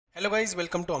Hello guys,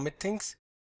 welcome to Amit Thinks.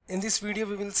 In this video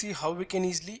we will see how we can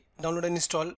easily download and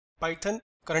install Python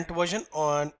current version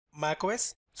on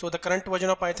macOS. So the current version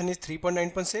of Python is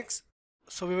 3.9.6.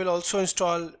 So we will also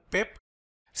install pip.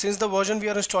 Since the version we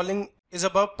are installing is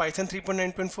above Python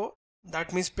 3.9.4,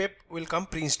 that means pip will come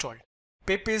pre-installed.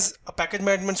 Pip is a package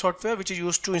management software which is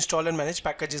used to install and manage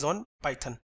packages on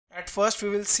Python. At first we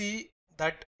will see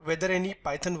that whether any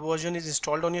Python version is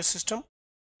installed on your system.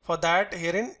 For that,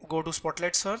 herein go to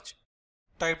Spotlight Search,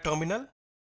 type terminal,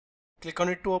 click on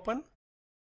it to open,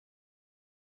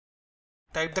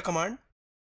 type the command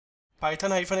python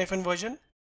 -- version,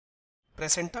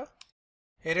 press enter.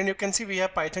 Herein you can see we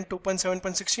have Python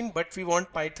 2.7.16, but we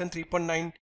want Python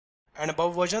 3.9 and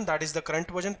above version, that is the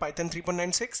current version, Python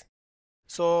 3.96.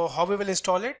 So how we will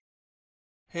install it?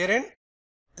 Herein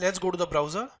let's go to the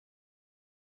browser.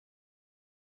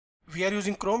 We are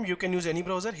using Chrome, you can use any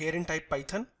browser. Herein type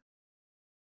Python,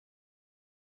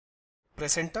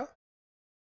 press enter.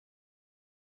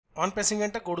 On pressing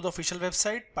enter, go to the official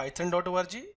website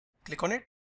python.org, click on it.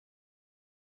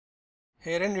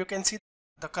 Herein you can see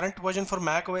the current version for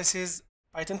macOS is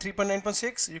Python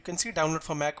 3.9.6. You can see download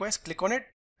for macOS, click on it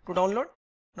to download.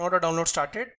 Now the download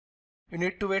started. You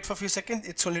need to wait for a few seconds,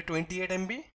 it's only 28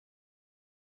 MB.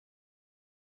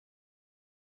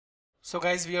 So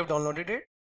guys, we have downloaded it.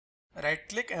 Right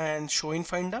click and show in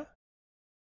Finder.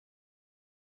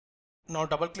 Now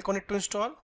double click on it to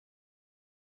install.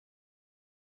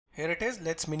 Here it is,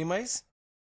 let's minimize.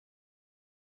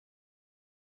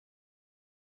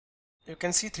 You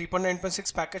can see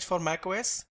 3.9.6 package for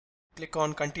macOS. Click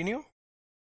on continue.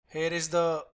 Here is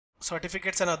the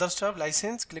certificates and other stuff,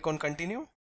 license, click on continue.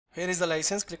 Here is the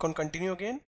license, click on continue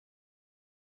again.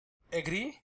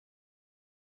 Agree.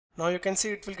 Now you can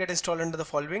see it will get installed under the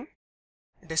following.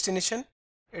 Destination,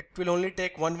 it will only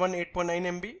take 118.9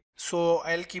 MB, so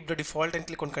I'll keep the default and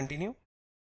click on continue.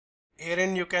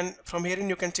 Herein you can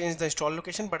change the install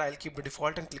location, but I'll keep the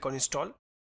default and click on install.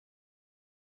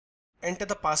 Enter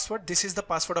the password. This is the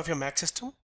password of your Mac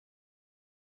system.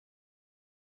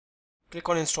 Click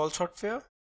on install software.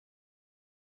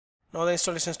 Now the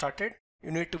installation started.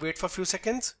 You need to wait for a few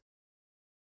seconds.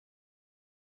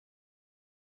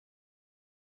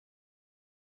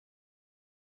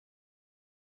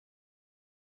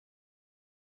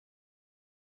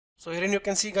 So herein you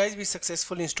can see guys, we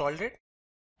successfully installed it.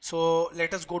 So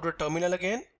let us go to the terminal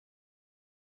again.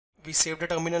 We saved the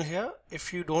terminal here.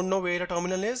 If you don't know where the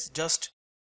terminal is, just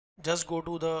go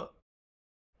to the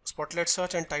Spotlight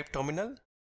Search and type terminal.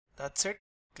 That's it.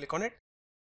 Click on it.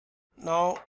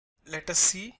 Now let us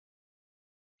see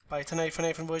Python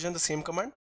 -- version, the same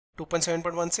command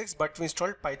 2.7.16, but we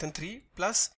installed Python 3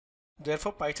 plus,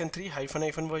 therefore Python 3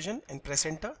 -- version, and press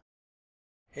enter.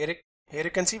 Here you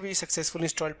can see we successfully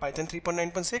installed Python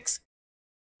 3.9.6.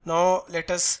 Now let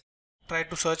us try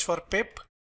to search for pip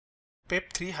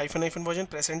 3 -- version,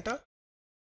 press enter.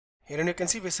 Here you can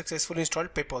see we successfully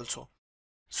installed pip also.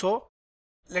 So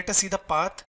let us see the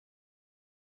path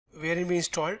wherein we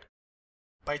installed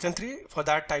Python 3. For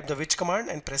that, type the which command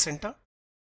and press enter.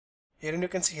 Here you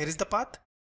can see here is the path.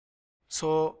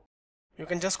 So you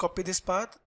can just copy this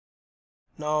path.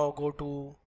 Now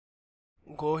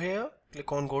go here,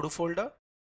 click on go to folder.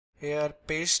 Here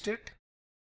paste it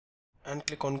and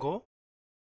click on go.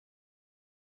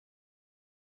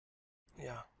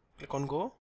 Yeah, click on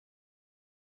go.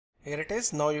 Here it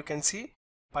is. Now you can see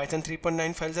Python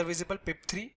 3.9 files are visible,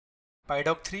 pip3,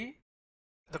 pydoc3,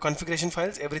 the configuration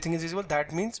files, everything is visible.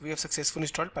 That means we have successfully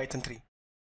installed Python 3.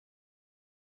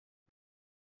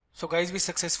 So guys, we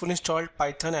successfully installed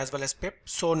Python as well as pip.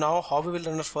 So now how we will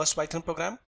run our first Python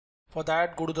program? For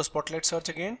that, go to the Spotlight Search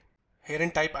again. Here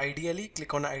and type IDLE,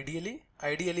 click on IDLE.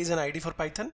 IDLE is an ID for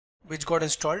Python which got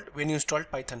installed when you installed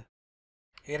Python.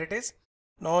 Here it is.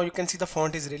 Now you can see the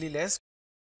font is really less.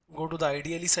 Go to the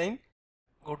IDLE sign,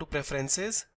 go to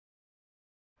preferences.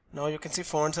 Now you can see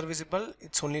fonts are visible,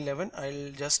 it's only 11.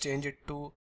 I'll just change it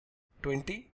to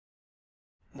 20.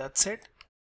 That's it.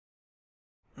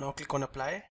 Now click on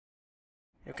apply.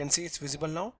 You can see it's visible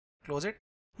now. Close it.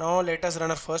 Now let us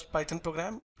run our first Python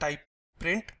program. Type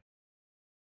print.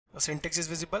 The syntax is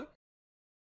visible.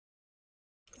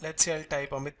 Let's say I'll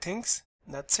type Amit Thinks.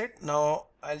 That's it. Now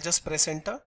I'll just press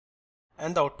enter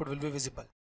and the output will be visible.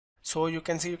 So you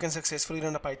can see you can successfully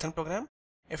run a Python program.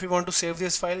 If you want to save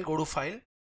this file, go to file,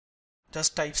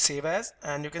 just type save as,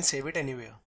 and you can save it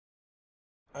anywhere.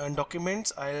 And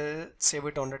documents, I'll save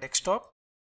it on the desktop.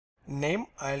 Name,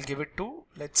 I'll give it to,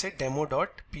 let's say,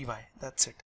 demo.py. That's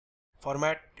it.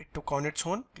 Format it to on its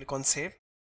own, click on save.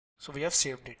 So we have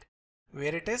saved it.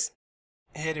 Where it is?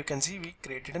 Here you can see we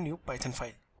created a new Python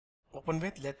file. Open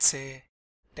with, let's say,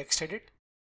 text edit,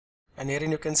 and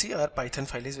herein you can see our Python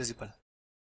file is visible.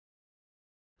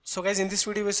 So guys, in this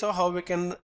video we saw how we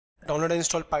can download and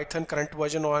install Python current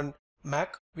version on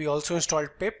Mac. We also installed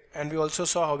pip, and we also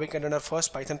saw how we can run our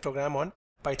first Python program on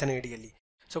Python ADLE.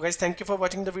 So guys, thank you for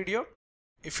watching the video.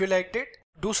 If you liked it,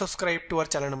 do subscribe to our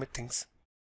channel Amit Thinks.